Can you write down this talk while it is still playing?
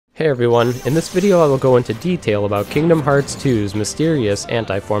Hey everyone, in this video I will go into detail about Kingdom Hearts 2's mysterious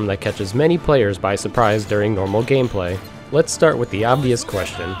anti-form that catches many players by surprise during normal gameplay. Let's start with the obvious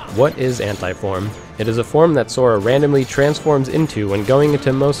question, what is anti-form? It is a form that Sora randomly transforms into when going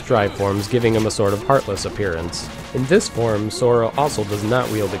into most drive forms, giving him a sort of heartless appearance. In this form, Sora also does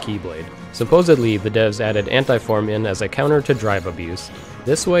not wield a Keyblade. Supposedly, the devs added anti-form in as a counter to drive abuse.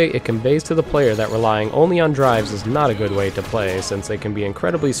 This way, it conveys to the player that relying only on drives is not a good way to play, since they can be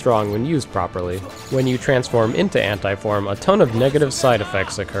incredibly strong when used properly. When you transform into anti-form, a ton of negative side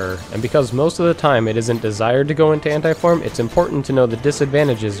effects occur, and because most of the time it isn't desired to go into anti-form, it's important to know the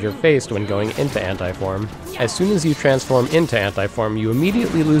disadvantages you're faced when going into anti-form. As soon as you transform into anti-form, you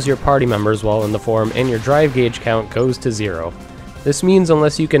immediately lose your party members while in the form, and your drive gauge count goes to 0. This means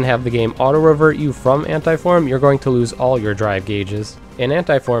unless you can have the game auto-revert you from anti-form, you're going to lose all your drive gauges. In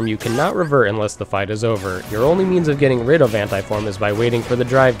anti-form, you cannot revert unless the fight is over. Your only means of getting rid of anti-form is by waiting for the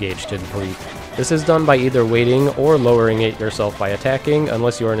drive gauge to deplete. This is done by either waiting or lowering it yourself by attacking,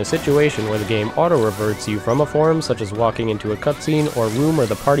 unless you are in a situation where the game auto-reverts you from a form, such as walking into a cutscene or room where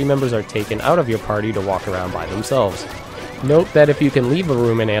the party members are taken out of your party to walk around by themselves. Note that if you can leave a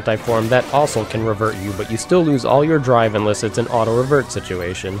room in anti-form, that also can revert you, but you still lose all your drive unless it's an auto-revert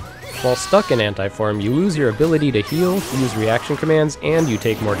situation. While stuck in anti-form, you lose your ability to heal, use reaction commands, and you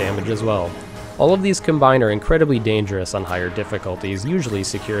take more damage as well. All of these combined are incredibly dangerous on higher difficulties, usually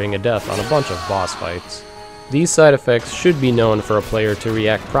securing a death on a bunch of boss fights. These side effects should be known for a player to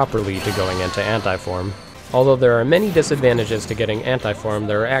react properly to going into anti-form. Although there are many disadvantages to getting anti-form,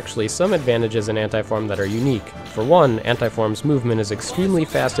 there are actually some advantages in anti-form that are unique. For one, anti-form's movement is extremely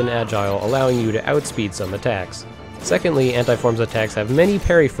fast and agile, allowing you to outspeed some attacks. Secondly, anti-form's attacks have many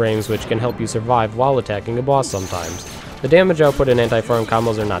parry frames which can help you survive while attacking a boss sometimes. The damage output in anti-form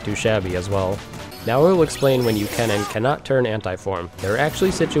combos are not too shabby as well. Now I will explain when you can and cannot turn anti-form. There are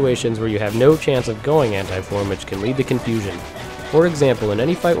actually situations where you have no chance of going anti-form, which can lead to confusion. For example, in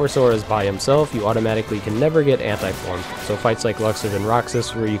any fight where Sora is by himself, you automatically can never get anti-form. So fights like Luxord and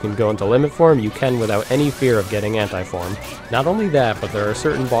Roxas where you can go into limit form, you can without any fear of getting anti-form. Not only that, but there are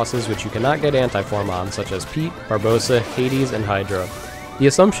certain bosses which you cannot get anti-form on, such as Pete, Barbossa, Hades, and Hydra. The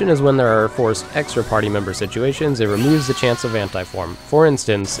assumption is when there are forced extra party member situations, it removes the chance of anti-form. For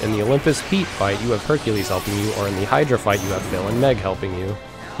instance, in the Olympus Pete fight, you have Hercules helping you, or in the Hydra fight, you have Phil and Meg helping you.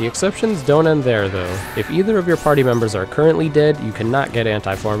 The exceptions don't end there though. If either of your party members are currently dead, you cannot get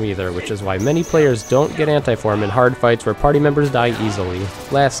anti-form either, which is why many players don't get anti-form in hard fights where party members die easily.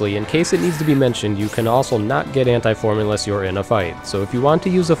 Lastly, in case it needs to be mentioned, you can also not get anti-form unless you're in a fight. So if you want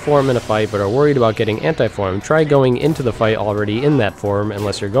to use a form in a fight but are worried about getting anti-form, try going into the fight already in that form,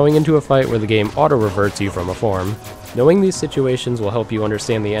 unless you're going into a fight where the game auto-reverts you from a form. Knowing these situations will help you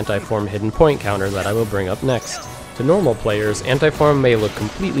understand the anti-form hidden point counter that I will bring up next. To normal players, anti-form may look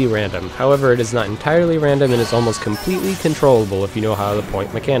completely random, however it is not entirely random and is almost completely controllable if you know how the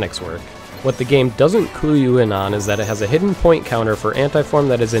point mechanics work. What the game doesn't clue you in on is that it has a hidden point counter for anti-form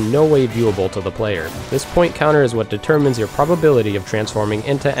that is in no way viewable to the player. This point counter is what determines your probability of transforming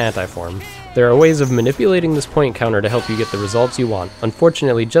into anti-form. There are ways of manipulating this point counter to help you get the results you want.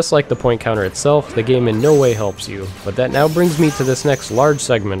 Unfortunately, just like the point counter itself, the game in no way helps you. But that now brings me to this next large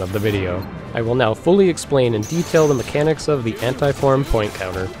segment of the video. I will now fully explain in detail the mechanics of the anti-form point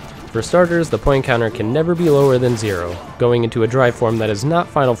counter. For starters, the point counter can never be lower than 0. Going into a drive form that is not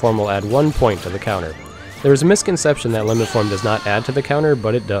final form will add 1 point to the counter. There is a misconception that limit form does not add to the counter,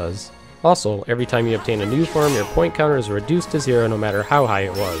 but it does. Also, every time you obtain a new form, your point counter is reduced to 0 no matter how high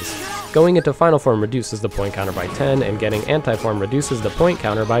it was. Going into final form reduces the point counter by 10, and getting anti-form reduces the point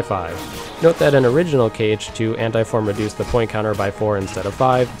counter by 5. Note that in original KH2, anti-form reduced the point counter by 4 instead of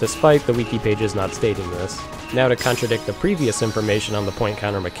 5, despite the wiki pages not stating this. Now to contradict the previous information on the point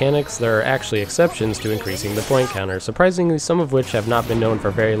counter mechanics, there are actually exceptions to increasing the point counter, surprisingly some of which have not been known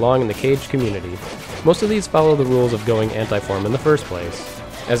for very long in the Cage community. Most of these follow the rules of going anti-form in the first place.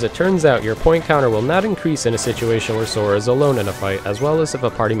 As it turns out, your point counter will not increase in a situation where Sora is alone in a fight, as well as if a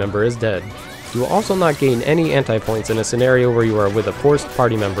party member is dead. You will also not gain any anti-points in a scenario where you are with a forced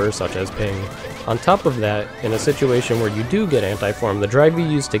party member, such as Ping. On top of that, in a situation where you do get anti-form, the drive you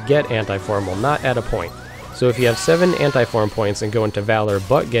use to get anti-form will not add a point. So if you have 7 anti-form points and go into Valor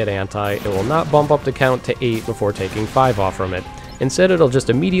but get anti, it will not bump up the count to 8 before taking 5 off from it. Instead, it'll just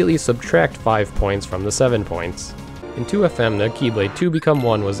immediately subtract 5 points from the 7 points. In 2FMNA, Keyblade 2 Become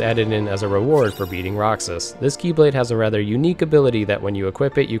 1 was added in as a reward for beating Roxas. This Keyblade has a rather unique ability that when you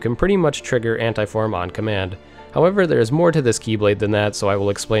equip it, you can pretty much trigger anti-form on command. However, there is more to this Keyblade than that, so I will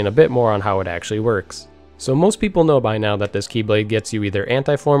explain a bit more on how it actually works. So most people know by now that this Keyblade gets you either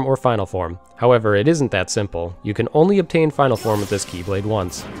anti-form or final form. However, it isn't that simple. You can only obtain final form with this Keyblade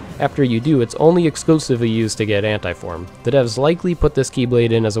once. After you do, it's only exclusively used to get anti-form. The devs likely put this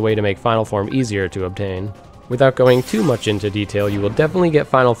Keyblade in as a way to make Final Form easier to obtain. Without going too much into detail, you will definitely get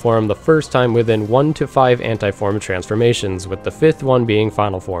Final Form the first time within 1 to 5 anti-form transformations, with the 5th one being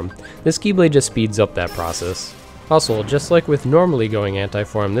Final Form. This Keyblade just speeds up that process. Also, just like with normally going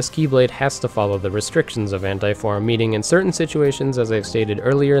anti-form, this Keyblade has to follow the restrictions of anti-form, meaning in certain situations, as I've stated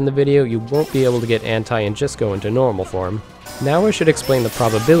earlier in the video, you won't be able to get anti and just go into normal form. Now I should explain the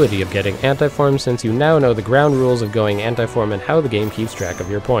probability of getting anti-form, since you now know the ground rules of going anti-form and how the game keeps track of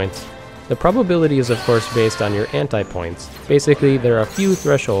your points. The probability is of course based on your anti-points. Basically, there are a few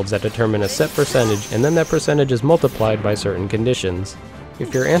thresholds that determine a set percentage, and then that percentage is multiplied by certain conditions.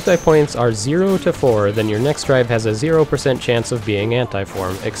 If your anti-points are 0 to 4, then your next drive has a 0% chance of being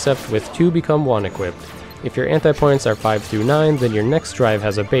anti-form, except with 2 become 1 equipped. If your anti-points are 5 through 9, then your next drive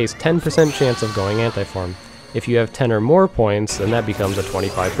has a base 10% chance of going anti-form. If you have 10 or more points, then that becomes a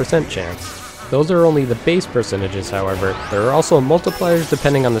 25% chance. Those are only the base percentages, however. There are also multipliers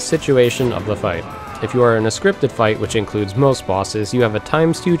depending on the situation of the fight. If you are in a scripted fight, which includes most bosses, you have a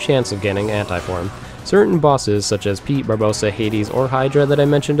 ×2 chance of getting anti-form. Certain bosses, such as Pete, Barbossa, Hades, or Hydra that I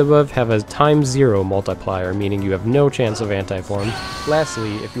mentioned above, have a ×0 multiplier, meaning you have no chance of anti-form.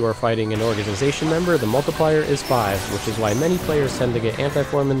 Lastly, if you are fighting an organization member, the multiplier is 5, which is why many players tend to get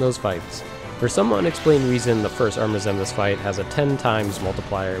anti-form in those fights. For some unexplained reason, the first Armors Endless fight has a 10 times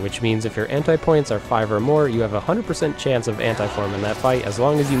multiplier, which means if your anti-points are 5 or more, you have a 100% chance of anti-form in that fight as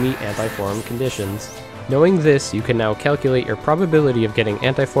long as you meet anti-form conditions. Knowing this, you can now calculate your probability of getting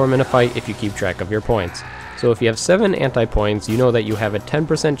anti-form in a fight if you keep track of your points. So if you have 7 anti-points, you know that you have a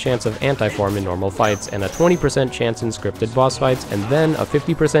 10% chance of anti-form in normal fights, and a 20% chance in scripted boss fights, and then a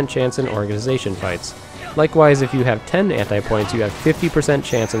 50% chance in organization fights. Likewise, if you have 10 anti-points, you have 50%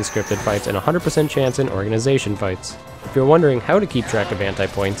 chance in scripted fights and 100% chance in organization fights. If you're wondering how to keep track of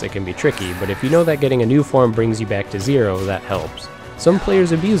anti-points, it can be tricky, but if you know that getting a new form brings you back to 0, that helps. Some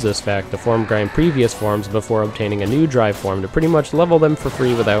players abuse this fact to form grind previous forms before obtaining a new drive form to pretty much level them for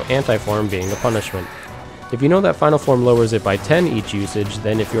free without anti-form being a punishment. If you know that Final Form lowers it by 10 each usage,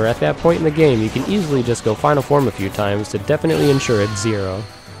 then if you're at that point in the game, you can easily just go Final Form a few times to definitely ensure it's 0.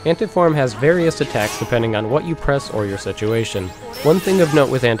 Anti-form has various attacks depending on what you press or your situation. One thing of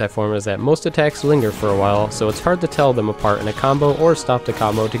note with anti-form is that most attacks linger for a while, so it's hard to tell them apart in a combo or stop the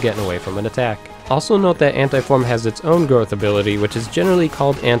combo to get away from an attack. Also note that anti-form has its own growth ability, which is generally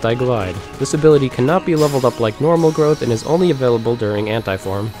called anti-glide. This ability cannot be leveled up like normal growth and is only available during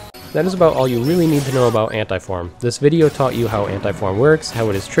anti-form. That is about all you really need to know about anti-form. This video taught you how anti-form works, how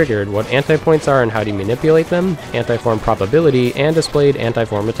it is triggered, what anti-points are and how to manipulate them, anti-form probability, and displayed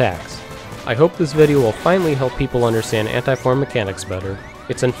anti-form attacks. I hope this video will finally help people understand anti-form mechanics better.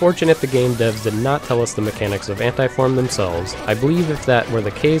 It's unfortunate the game devs did not tell us the mechanics of anti-form themselves. I believe if that were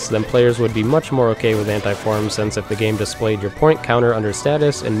the case, then players would be much more okay with anti-form, since if the game displayed your point counter under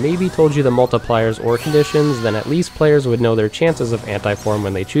status and maybe told you the multipliers or conditions, then at least players would know their chances of anti-form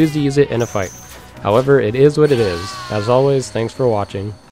when they choose to use it in a fight. However, it is what it is. As always, thanks for watching.